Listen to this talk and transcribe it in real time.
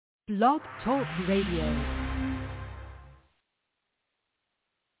Blog Talk Radio.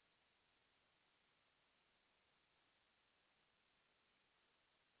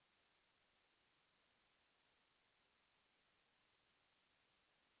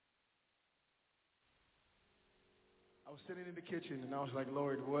 I was sitting in the kitchen and I was like,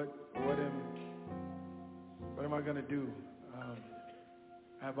 Lord, what am I gonna do?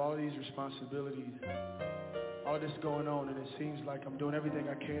 I have all these responsibilities, all this going on, and it seems like I'm doing everything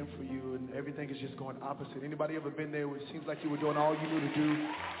I can for you, and everything is just going opposite. Anybody ever been there where it seems like you were doing all you knew to do,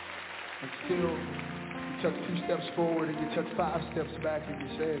 and still you took 2 steps forward and you took 5 steps back, and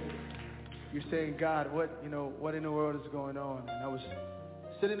you're saying, God, what in the world is going on? And I was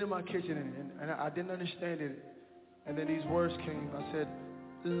sitting in my kitchen and I didn't understand it. And then these words came. I said,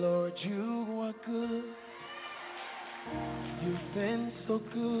 Lord, you are good. You've been so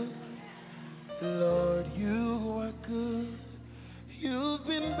good. Lord, you are good. You've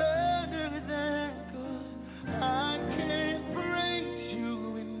been better than good. I can't praise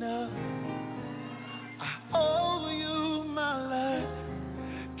you enough. I owe you my life.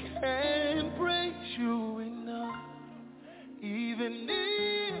 Can't praise you enough. Even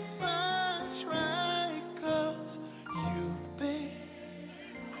if I try, 'cause you've been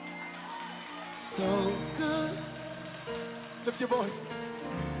so good. Lift your voice.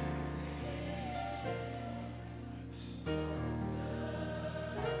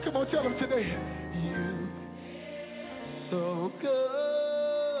 Come on, tell them today. You so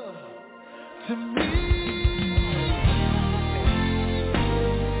good to me.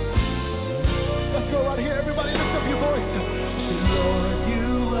 Let's go right here, everybody. Lift up your voice. Lord, you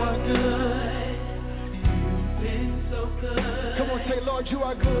are good. You've been so good. Come on, say, Lord, you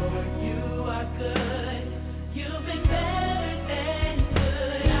are good. Lord, you are good. You've been better than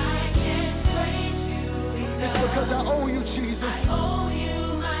good. I can't praise you enough. It's because I owe you, Jesus. I owe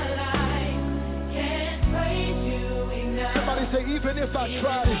you my life. Can't praise you enough. Somebody say, even if I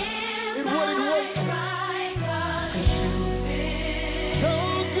tried it wouldn't work. So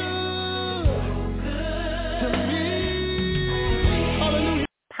good to me. Hallelujah.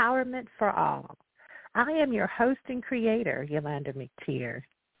 Empowerment for All. I am your host and creator, Yulander McTier.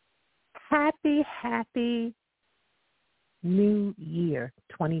 Happy New Year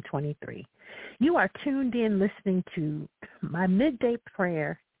 2023. You are tuned in listening to my midday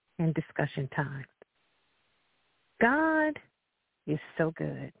prayer and discussion time. God is so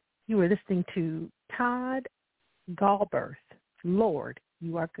good. You are listening to Todd Galberth. Lord,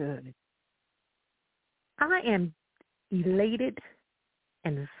 you are good. I am elated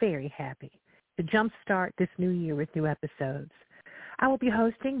and very happy to jumpstart this new year with new episodes. I will be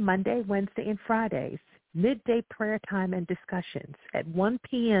hosting Monday, Wednesday, and Fridays midday prayer time and discussions at 1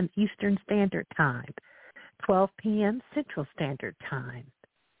 p.m. Eastern Standard Time, 12 p.m. Central Standard Time.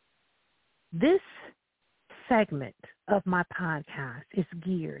 This segment of my podcast is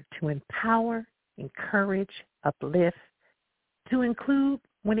geared to empower, encourage, uplift, to include,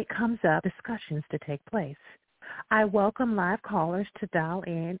 when it comes up, discussions to take place. I welcome live callers to dial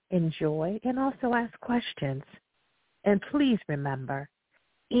in, enjoy, and also ask questions. And please remember,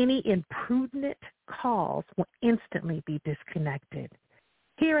 any imprudent calls will instantly be disconnected.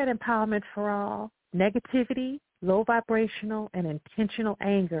 Here at Empowerment for All, negativity, low vibrational, and intentional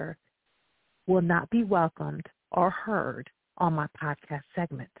anger will not be welcomed or heard on my podcast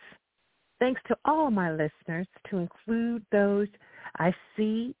segments. Thanks to all my listeners, to include those I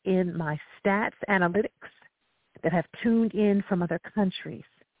see in my stats analytics that have tuned in from other countries.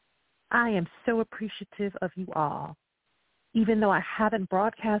 I am so appreciative of you all. Even though I haven't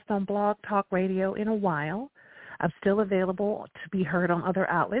broadcast on Blog Talk Radio in a while, I'm still available to be heard on other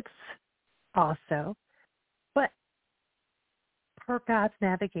outlets also. But per God's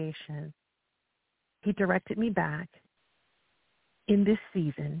navigation, He directed me back in this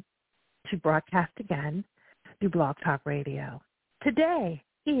season to broadcast again through Blog Talk Radio. Today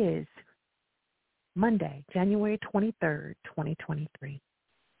is Monday, January 23rd, 2023.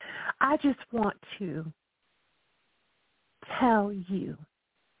 I just want to tell you,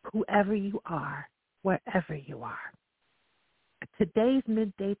 whoever you are, wherever you are, today's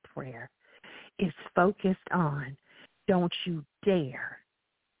midday prayer is focused on don't you dare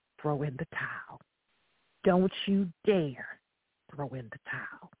throw in the towel. Don't you dare throw in the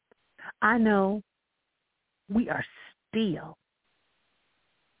towel. I know we are still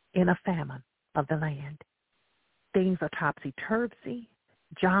in a famine of the land. Things are topsy-turvy.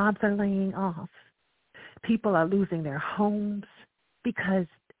 Jobs are laying off. People are losing their homes because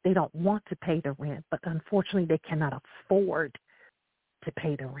they don't want to pay the rent, but unfortunately they cannot afford to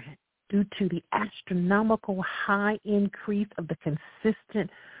pay the rent due to the astronomical high increase of the consistent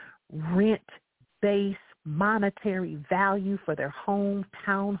rent-based monetary value for their home,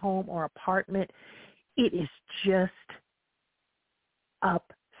 townhome, or apartment. It is just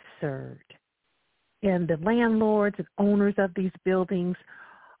absurd. And the landlords and owners of these buildings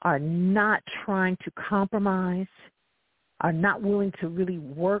are not trying to compromise, are not willing to really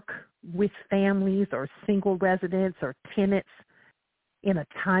work with families or single residents or tenants in a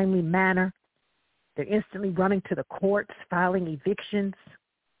timely manner. They're instantly running to the courts, filing evictions,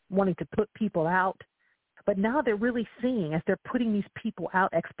 wanting to put people out. But now they're really seeing, as they're putting these people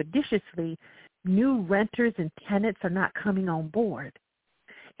out expeditiously, new renters and tenants are not coming on board.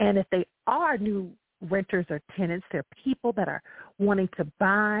 And if they are new renters or tenants, they're people that are wanting to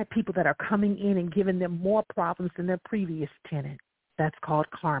buy, people that are coming in and giving them more problems than their previous tenant. That's called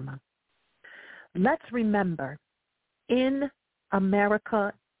karma. Let's remember, in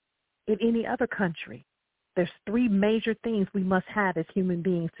America, in any other country, there's three major things we must have as human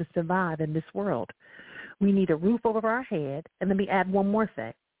beings to survive in this world. We need a roof over our head, and let me add one more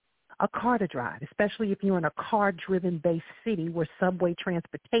thing, a car to drive, especially if you're in a car-driven based city where subway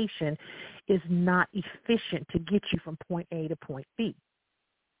transportation is not efficient to get you from point A to point B.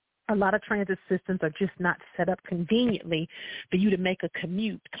 A lot of transit systems are just not set up conveniently for you to make a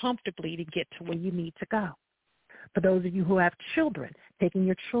commute comfortably to get to where you need to go. For those of you who have children, taking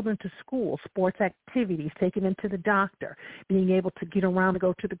your children to school, sports activities, taking them to the doctor, being able to get around to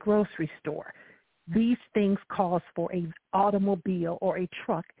go to the grocery store, these things cause for an automobile or a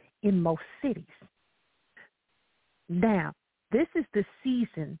truck in most cities. Now, this is the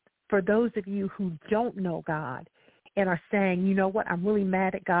season for those of you who don't know God and are saying, you know what, I'm really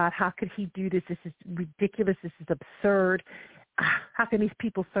mad at God. How could he do this? This is ridiculous. This is absurd. How can these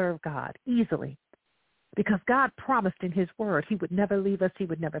people serve God? Easily. Because God promised in his word he would never leave us, he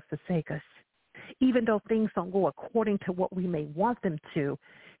would never forsake us. Even though things don't go according to what we may want them to,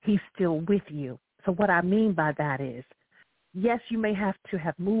 he's still with you. So what I mean by that is, yes, you may have to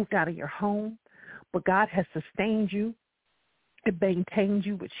have moved out of your home, but God has sustained you and maintained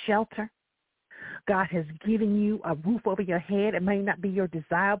you with shelter. God has given you a roof over your head. It may not be your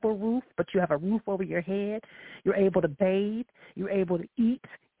desirable roof, but you have a roof over your head. You're able to bathe. You're able to eat,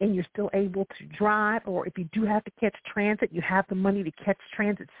 and you're still able to drive. Or if you do have to catch transit, you have the money to catch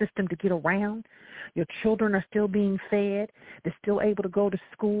transit system to get around. Your children are still being fed. They're still able to go to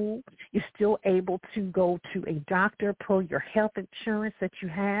school. You're still able to go to a doctor per your health insurance that you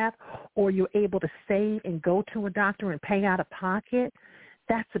have, or you're able to save and go to a doctor and pay out of pocket.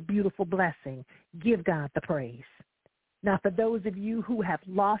 That's a beautiful blessing. Give God the praise. Now, for those of you who have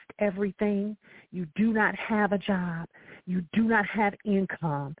lost everything, you do not have a job, you do not have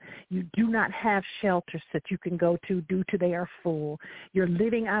income, you do not have shelters that you can go to due to they are full, you're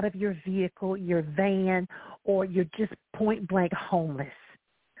living out of your vehicle, your van, or you're just point blank homeless,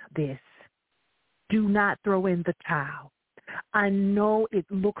 do not throw in the towel. I know it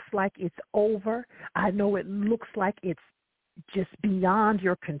looks like it's over. I know it looks like it's just beyond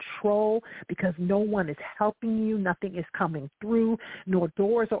your control because no one is helping you. Nothing is coming through. No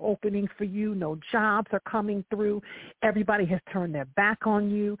doors are opening for you. No jobs are coming through. Everybody has turned their back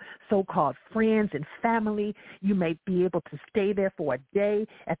on you, so-called friends and family. You may be able to stay there for a day,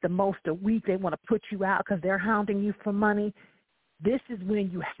 at the most a week. They want to put you out because they're hounding you for money. This is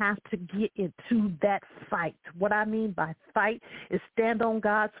when you have to get into that fight. What I mean by fight is stand on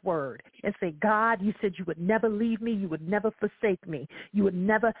God's word and say, God, you said you would never leave me. You would never forsake me. You would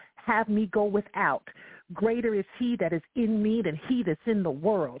never have me go without. Greater is he that is in me than he that's in the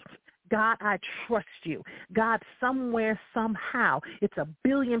world. God, I trust you. God, somewhere, somehow, it's 1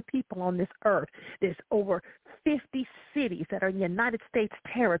 billion people on this earth. There's over 50 cities that are in United States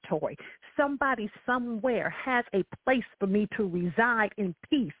territory. Somebody somewhere has a place for me to reside in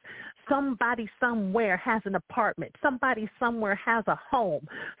peace. Somebody somewhere has an apartment. Somebody somewhere has a home.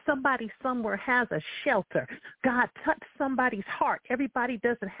 Somebody somewhere has a shelter. God, touch somebody's heart. Everybody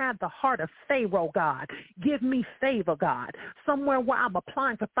doesn't have the heart of Pharaoh, God. Give me favor, God. Somewhere where I'm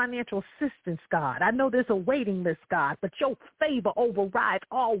applying for financial assistance, God. I know there's a waiting list, God, but your favor overrides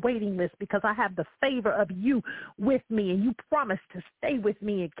all waiting lists because I have the favor of you with me, and you promised to stay with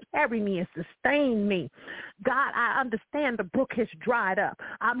me and carry me and sustain me. God, I understand the brook has dried up.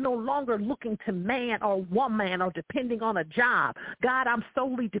 I'm no longer looking to man or woman or depending on a job. God, I'm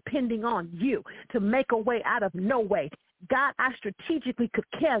solely depending on you to make a way out of no way. God, I strategically could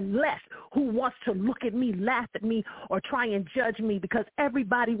care less who wants to look at me, laugh at me, or try and judge me, because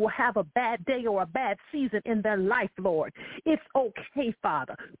everybody will have a bad day or a bad season in their life, Lord. It's okay,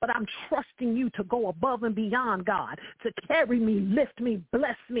 Father, but I'm trusting you to go above and beyond, God, to carry me, lift me,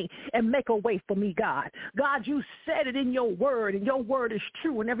 bless me, and make a way for me, God. God, you said it in your word, and your word is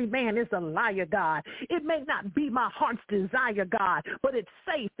true, and every man is a liar, God. It may not be my heart's desire, God, but it's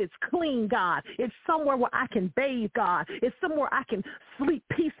safe, it's clean, God. It's somewhere where I can bathe, God. It's somewhere I can sleep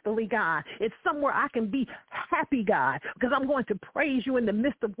peacefully, God. It's somewhere I can be happy, God, because I'm going to praise you in the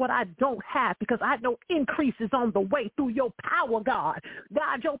midst of what I don't have, because I know increase is on the way through your power, God.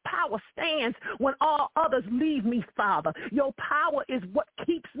 God, your power stands when all others leave me, Father. Your power is what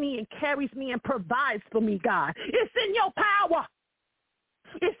keeps me and carries me and provides for me, God. It's in your power.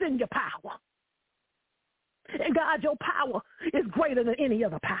 It's in your power. And God, your power is greater than any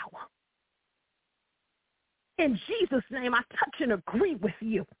other power. In Jesus' name, I touch and agree with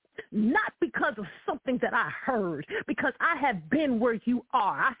you, not because of something that I heard, because I have been where you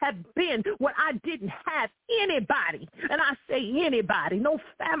are. I have been where I didn't have anybody, and I say anybody, no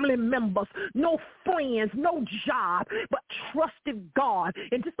family members, no friends, no job, but trusted God.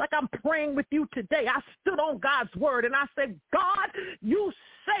 And just like I'm praying with you today, I stood on God's word, and I said, God, you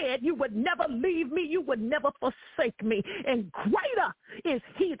said you would never leave me, you would never forsake me, and greater is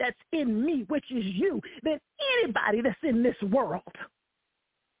he that's in me, which is you, than anybody that's in this world.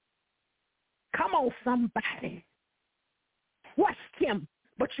 Come on, somebody. Trust him,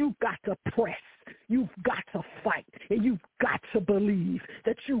 but you've got to press. You've got to fight, and you've got to believe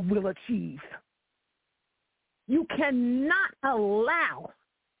that you will achieve. You cannot allow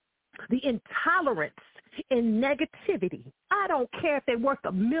the intolerance and negativity. I don't care if they're worth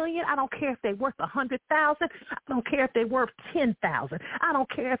 $1 million. I don't care if they're worth 100,000. I don't care if they're worth 10,000. I don't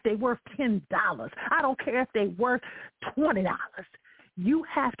care if they're worth $10. I don't care if they're worth $20. You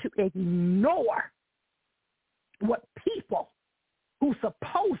have to ignore what people who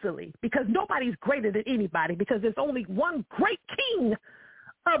supposedly, because nobody's greater than anybody, because there's only one great king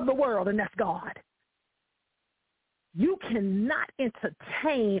of the world, and that's God. You cannot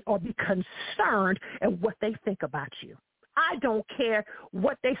entertain or be concerned at what they think about you. I don't care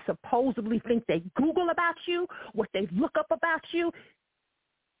what they supposedly think they Google about you, what they look up about you.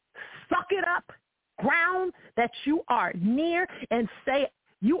 Suck it up, ground that you are near, and say,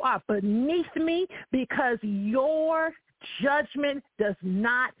 you are beneath me, because your judgment does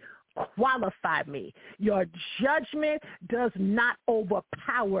not qualify me. Your judgment does not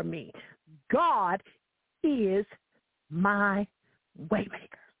overpower me. God is my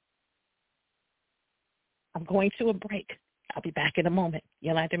waymaker. I'm going to a break. I'll be back in a moment.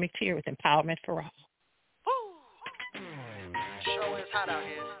 Yulander McTier with Empowerment4ALL. Sure is hot out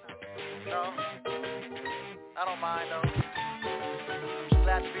here. No, I don't mind though. I'm just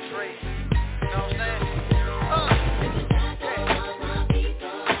glad to be free. You know what I'm saying?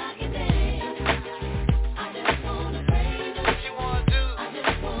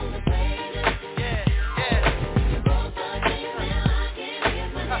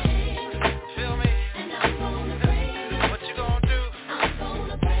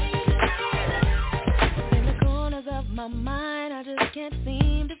 My mind, I just can't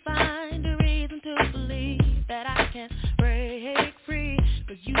seem to find a reason to believe that I can break free.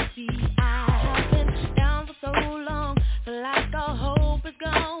 Cause you see, I have been down for so long, feel like all hope is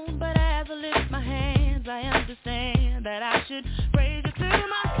gone. But as I lift my hands, I understand that I should praise you through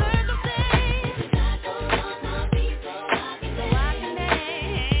my circumstance.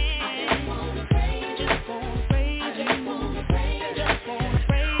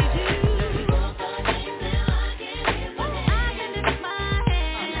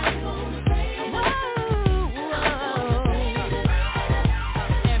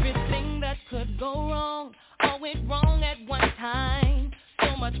 Time.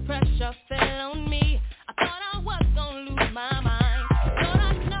 So much pressure fell on me. I thought I was gonna lose my mind. But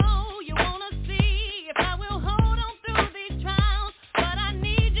I know you wanna see if I will hold on through these trials. But I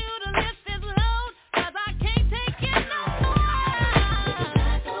need you to lift this load, cause I can't take it no more. I just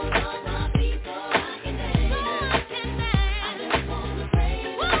wanna praise you. I just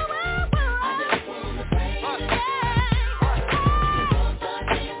wanna praise you.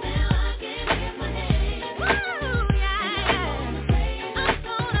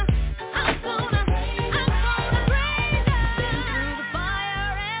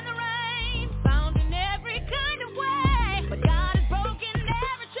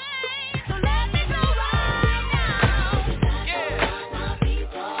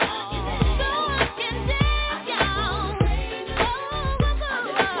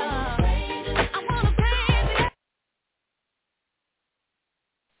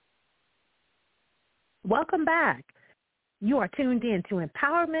 welcome back. You are tuned in to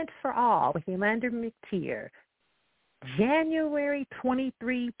Empowerment for All with Yulander McTier. January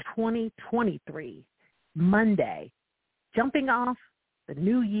 23, 2023, Monday, jumping off the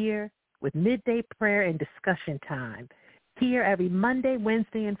new year with midday prayer and discussion time. Here every Monday,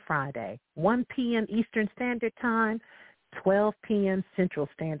 Wednesday, and Friday, 1 p.m. Eastern Standard Time, 12 p.m. Central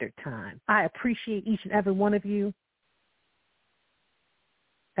Standard Time. I appreciate each and every one of you.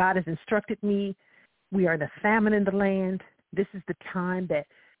 God has instructed me. We are in a famine in the land. This is the time that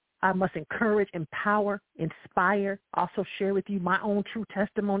I must encourage, empower, inspire, also share with you my own true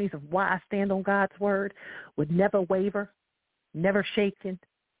testimonies of why I stand on God's word, would never waver, never shaken,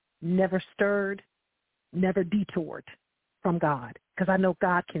 never stirred, never detoured from God, because I know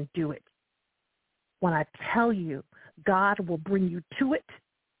God can do it. When I tell you God will bring you to it,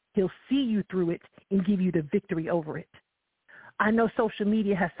 he'll see you through it and give you the victory over it. I know social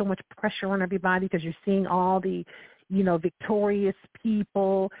media has so much pressure on everybody because you're seeing all the, victorious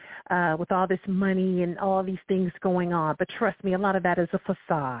people with all this money and all these things going on. But trust me, a lot of that is a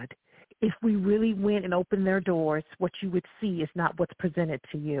facade. If we really went and opened their doors, what you would see is not what's presented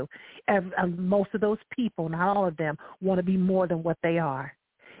to you. Most of those people, not all of them, want to be more than what they are.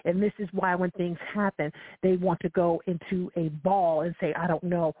 And this is why when things happen, they want to go into a ball and say, I don't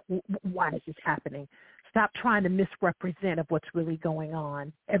know, why is this happening? Stop trying to misrepresent of what's really going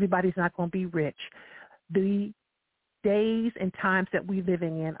on. Everybody's not going to be rich. The days and times that we're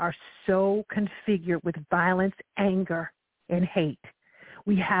living in are so configured with violence, anger, and hate.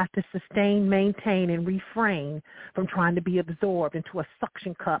 We have to sustain, maintain, and refrain from trying to be absorbed into a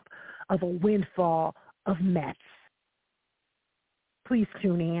suction cup of a windfall of mess. Please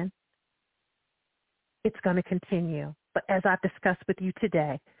tune in. It's going to continue. But as I've discussed with you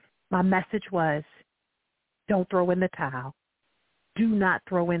today, my message was, don't throw in the towel. Do not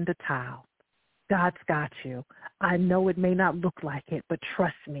throw in the towel. God's got you. I know it may not look like it, but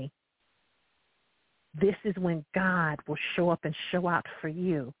trust me. This is when God will show up and show out for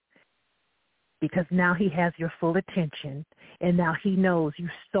you, because now he has your full attention, and now he knows you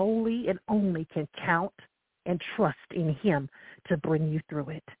solely and only can count and trust in him to bring you through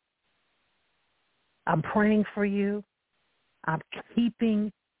it. I'm praying for you. I'm keeping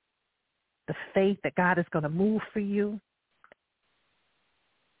the faith that God is going to move for you.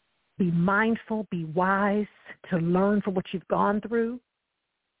 Be mindful, be wise to learn from what you've gone through.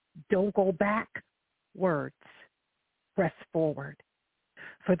 Don't go backwards. Press forward.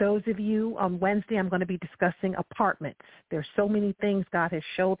 For those of you, on Wednesday, I'm going to be discussing apartments. There's so many things God has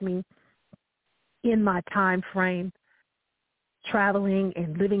showed me in my time frame, traveling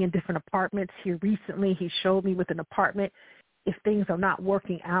and living in different apartments. Here recently, he showed me with an apartment, if things are not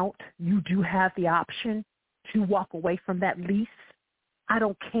working out, you do have the option to walk away from that lease. I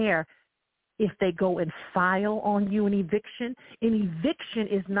don't care if they go and file on you an eviction. An eviction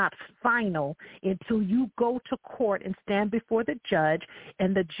is not final until you go to court and stand before the judge,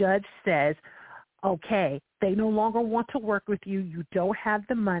 and the judge says, okay, they no longer want to work with you. You don't have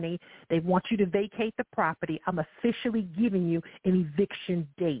the money. They want you to vacate the property. I'm officially giving you an eviction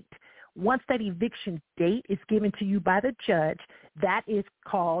date. Once that eviction date is given to you by the judge, that is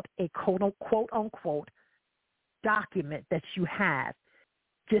called a quote-unquote document that you have.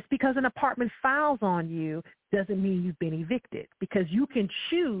 Just because an apartment files on you doesn't mean you've been evicted, because you can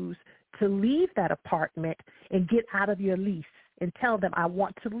choose to leave that apartment and get out of your lease and tell them, I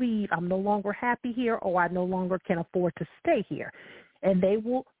want to leave, I'm no longer happy here, or I no longer can afford to stay here. And they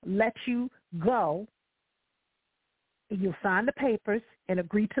will let you go. You'll sign the papers and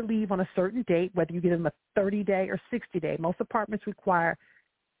agree to leave on a certain date, whether you give them a 30-day or 60-day. Most apartments require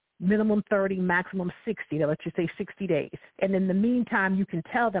minimum 30, maximum 60. They'll let you say 60 days. And in the meantime, you can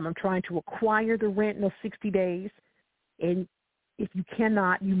tell them, I'm trying to acquire the rent in those 60 days. And if you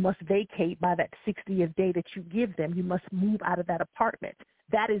cannot, you must vacate by that 60th day that you give them. You must move out of that apartment.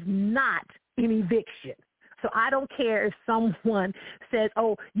 That is not an eviction. So I don't care if someone says,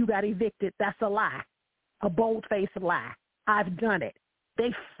 oh, you got evicted. That's a lie, a bold-faced lie. I've done it.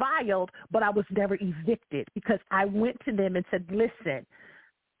 They filed, but I was never evicted, because I went to them and said, listen,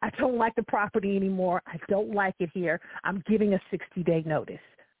 I don't like the property anymore. I don't like it here. I'm giving a 60-day notice.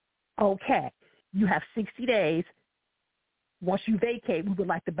 Okay, you have 60 days. Once you vacate, we would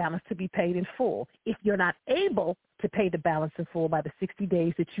like the balance to be paid in full. If you're not able to pay the balance in full by the 60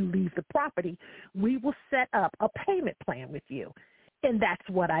 days that you leave the property, we will set up a payment plan with you. And that's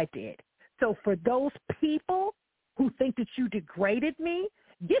what I did. So for those people who think that you degraded me,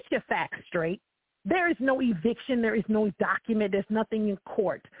 get your facts straight. There is no eviction. There is no document. There's nothing in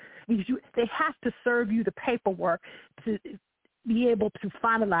court. They have to serve you the paperwork to be able to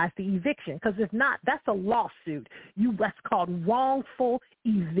finalize the eviction, because if not, that's a lawsuit. That's called wrongful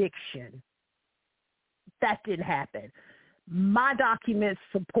eviction. That didn't happen. My documents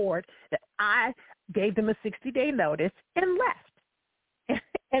support that I gave them a 60-day notice and left.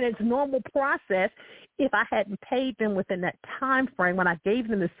 And it's normal process. If I hadn't paid them within that time frame when I gave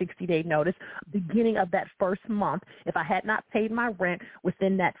them the 60-day notice, beginning of that first month, if I had not paid my rent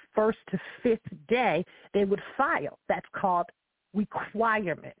within that first to fifth day, they would file. That's called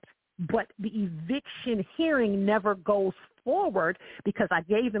requirement. But the eviction hearing never goes forward because I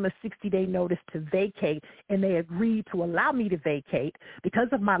gave them a 60-day notice to vacate, and they agreed to allow me to vacate because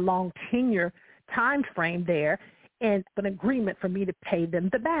of my long tenure time frame there, and an agreement for me to pay them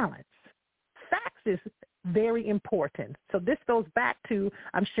the balance. Facts is very important. So this goes back to,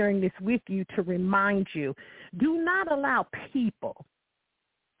 I'm sharing this with you to remind you, do not allow people,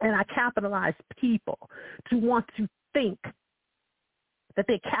 and I capitalize people, to want to think that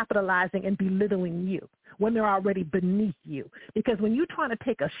they're capitalizing and belittling you when they're already beneath you. Because when you're trying to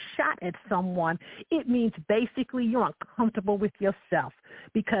take a shot at someone, it means basically you're uncomfortable with yourself.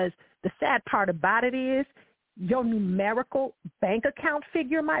 Because the sad part about it is your numerical bank account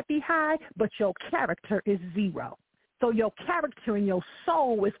figure might be high, but your character is zero. So your character and your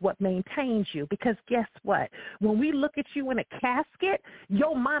soul is what maintains you. Because guess what? When we look at you in a casket,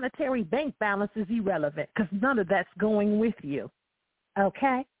 your monetary bank balance is irrelevant because none of that's going with you.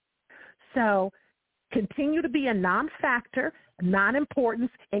 Okay? So continue to be a non-factor, non-importance,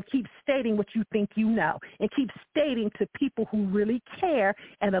 and keep stating what you think you know. And keep stating to people who really care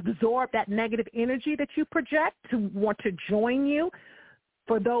and absorb that negative energy that you project to want to join you,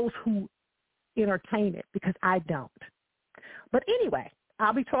 for those who entertain it, because I don't. But anyway,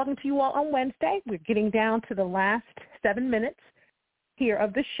 I'll be talking to you all on Wednesday. We're getting down to the last 7 minutes here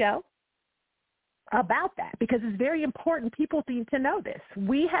of the show about that, because it's very important. People need to know this.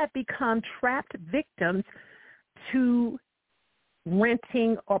 We have become trapped victims to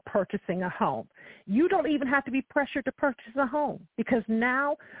renting or purchasing a home. You don't even have to be pressured to purchase a home, because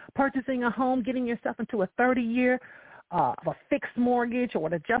now purchasing a home, getting yourself into a 30-year of a fixed mortgage or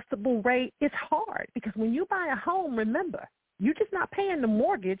an adjustable rate, is hard, because when you buy a home, remember, you're just not paying the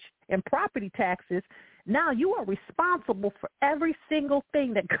mortgage and property taxes. Now you are responsible for every single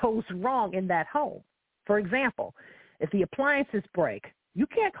thing that goes wrong in that home. For example, if the appliances break, you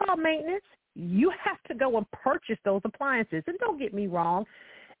can't call maintenance. You have to go and purchase those appliances. And don't get me wrong,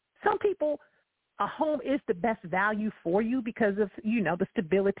 some people, a home is the best value for you because of, the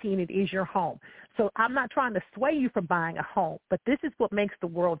stability, and it is your home. So I'm not trying to sway you from buying a home, but this is what makes the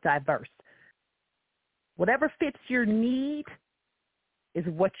world diverse. Whatever fits your need is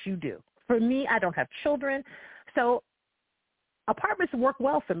what you do. For me, I don't have children, so apartments work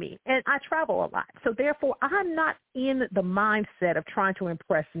well for me, and I travel a lot. So therefore, I'm not in the mindset of trying to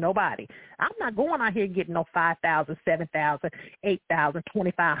impress nobody. I'm not going out here getting no $5,000, $7,000, $8,000,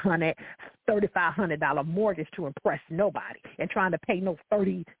 $2,500, $3,500 mortgage to impress nobody, and trying to pay no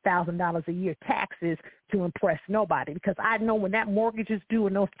 $30,000 a year taxes to impress nobody, because I know when that mortgage is due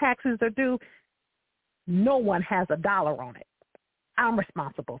and those taxes are due, no one has a dollar on it. I'm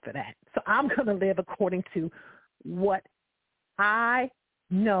responsible for that. So I'm going to live according to what I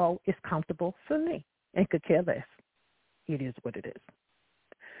know is comfortable for me, and could care less. It is what it is.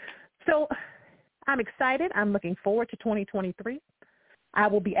 So I'm excited. I'm looking forward to 2023. I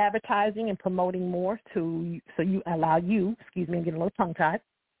will be advertising and promoting more I'm getting a little tongue-tied,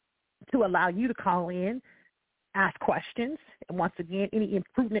 to allow you to call in, ask questions. And once again, any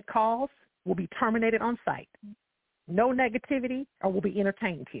imprudent calls will be terminated on site. No negativity, or will be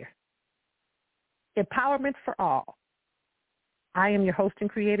entertained here. Empowerment for all. I am your host and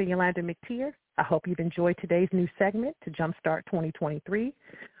creator, Yulander McTier. I hope you've enjoyed today's new segment to jumpstart 2023,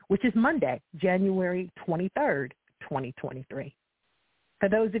 which is Monday, January 23rd, 2023. For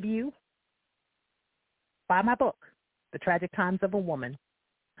those of you, buy my book, The Tragic Times of a Woman,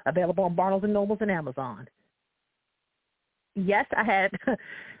 available on Barnes & Nobles and Amazon. Yes, I had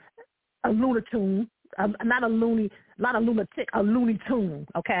a lunatune, not a lunatic, a Looney Tune,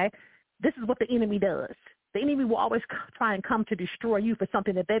 okay? This is what the enemy does. The enemy will always try and come to destroy you for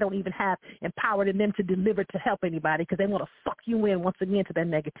something that they don't even have empowered in them to deliver to help anybody, because they want to suck you in once again to their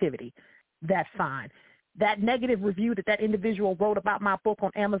negativity. That's fine. That negative review that individual wrote about my book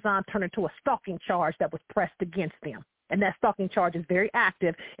on Amazon turned into a stalking charge that was pressed against them. And that stalking charge is very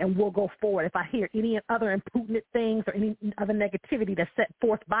active and will go forward if I hear any other imprudent things or any other negativity that's set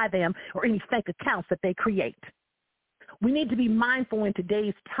forth by them, or any fake accounts that they create. We need to be mindful in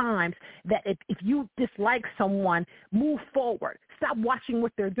today's times that if you dislike someone, move forward. Stop watching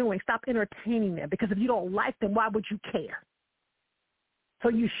what they're doing. Stop entertaining them, because if you don't like them, why would you care? So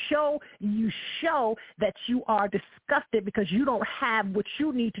you show that you are disgusted because you don't have what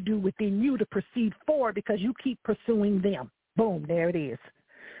you need to do within you to proceed forward because you keep pursuing them. Boom, there it is.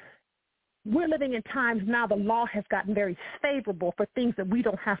 We're living in times now the law has gotten very favorable for things that we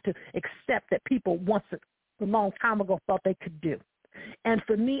don't have to accept that people once a long time ago thought they could do. And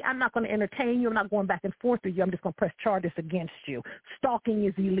for me, I'm not going to entertain you. I'm not going back and forth with you. I'm just going to press charges against you. Stalking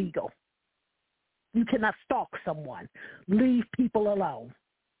is illegal. You cannot stalk someone. Leave people alone.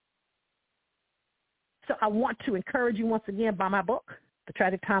 So I want to encourage you once again, buy my book, The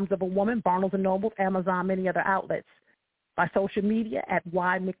Tragic Times of a Woman, Barnes & Noble, Amazon, many other outlets. By social media at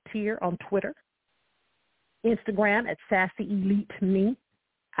McTier on Twitter. Instagram at SassyEliteMe.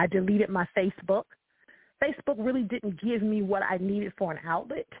 I deleted my Facebook. Facebook really didn't give me what I needed for an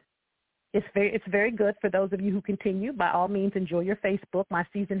outlet. It's very good for those of you who continue. By all means, enjoy your Facebook. My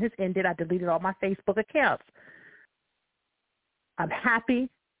season has ended. I deleted all my Facebook accounts. I'm happy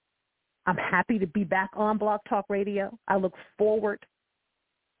to be back on Blog Talk Radio. I look forward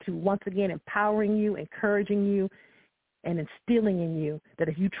to once again empowering you, encouraging you, and instilling in you that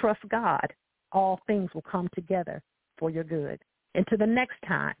if you trust God, all things will come together for your good. Until the next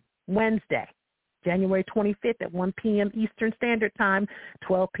time, Wednesday, January 25th at 1 p.m. Eastern Standard Time,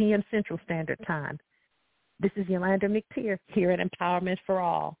 12 p.m. Central Standard Time. This is Yulander McTier here at Empowerment for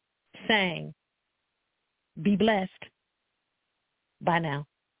All, saying, be blessed. Bye now.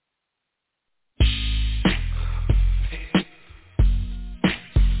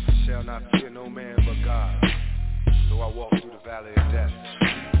 Shall not fear no man but God. Though I walk through the valley of death,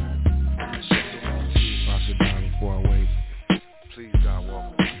 shed so many tears. I should die before I wake. Please, God,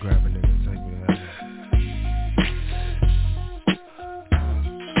 walk me. Grab a nigga and take me to heaven.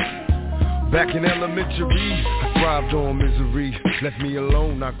 Back in elementary, I thrived on misery. Left me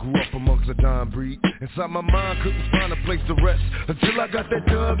alone, I grew up amongst a dying breed. Inside my mind, couldn't find a place to rest until I got that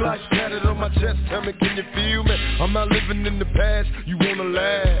Thug Life tatted on my chest. Tell me, can you feel me? I'm not living in the past, you wanna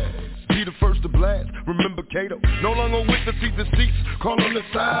last. Be the first to blast, remember Cato. No longer with the seat seats. Call on the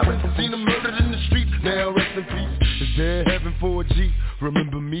sirens, seen them murdered in the streets. Now rest in peace, is there heaven for a G?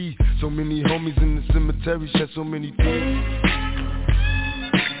 Remember me, so many homies in the cemetery shed so many tears.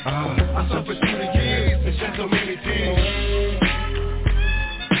 I suffered through the years and shed so many tears.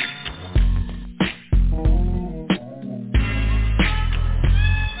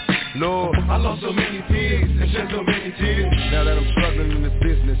 Lord, I lost so many tears and shed so many tears. Now that I'm struggling in this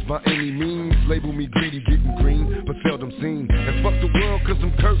business by any means, label me greedy, getting green, but seldom seen. And fuck the world cause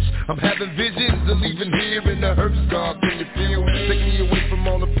I'm cursed. I'm having visions of leaving here in the hearse. God, can you feel? Take me away from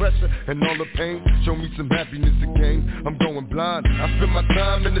all the pressure and all the pain. Show me some happiness again. I'm going blind. I spend my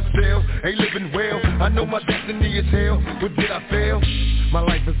time in the cell, ain't living well. I know my destiny is hell, but did I fail? My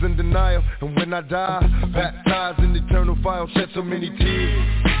life is in denial, and when I die, baptized in eternal fire, shed so many tears.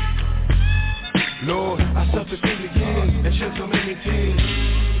 Lord, I suffered through the years and shed so many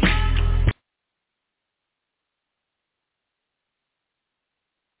tears.